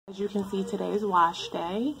As you can see, today is wash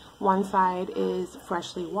day. One side is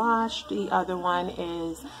freshly washed, the other one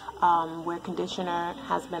is where conditioner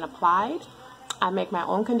has been applied. I make my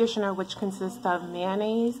own conditioner, which consists of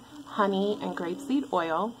mayonnaise, honey, and grapeseed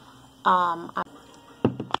oil.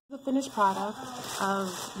 The finished product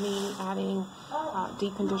of me adding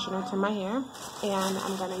deep conditioner to my hair, and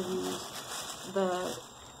I'm going to use the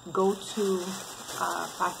go-to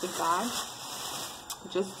plastic bag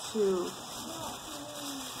just to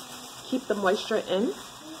keep the moisture in.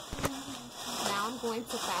 Now I'm going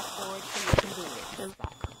to fast forward to your convenience.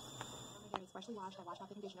 My hair is freshly washed. I washed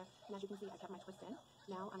out the conditioner, and as you can see, I kept my twist in.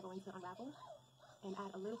 Now I'm going to unravel and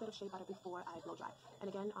add a little bit of shea butter before I blow dry.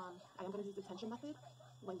 And again, I am going to use the tension method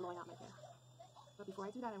when blowing out my hair. But before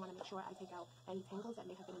I do that, I want to make sure I take out any tangles that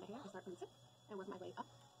may have been in the hair and start from the tip and work my way up.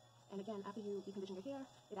 And again, after you decondition your hair,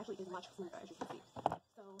 it actually is much smoother, as you can see.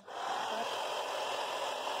 So.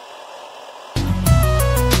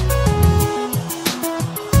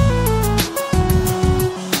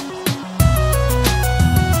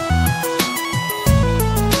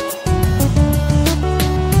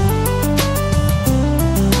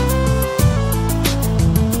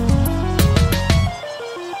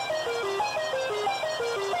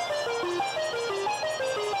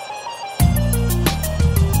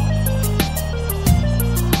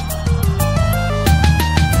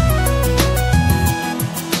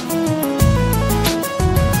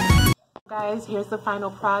 Guys, here's the final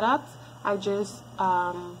product. I just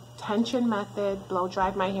tension method blow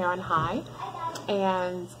dried my hair on high,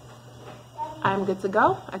 and I'm good to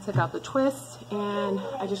go. I took out the twist, and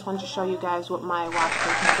I just wanted to show you guys what my wash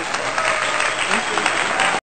day consisted of. Thank you.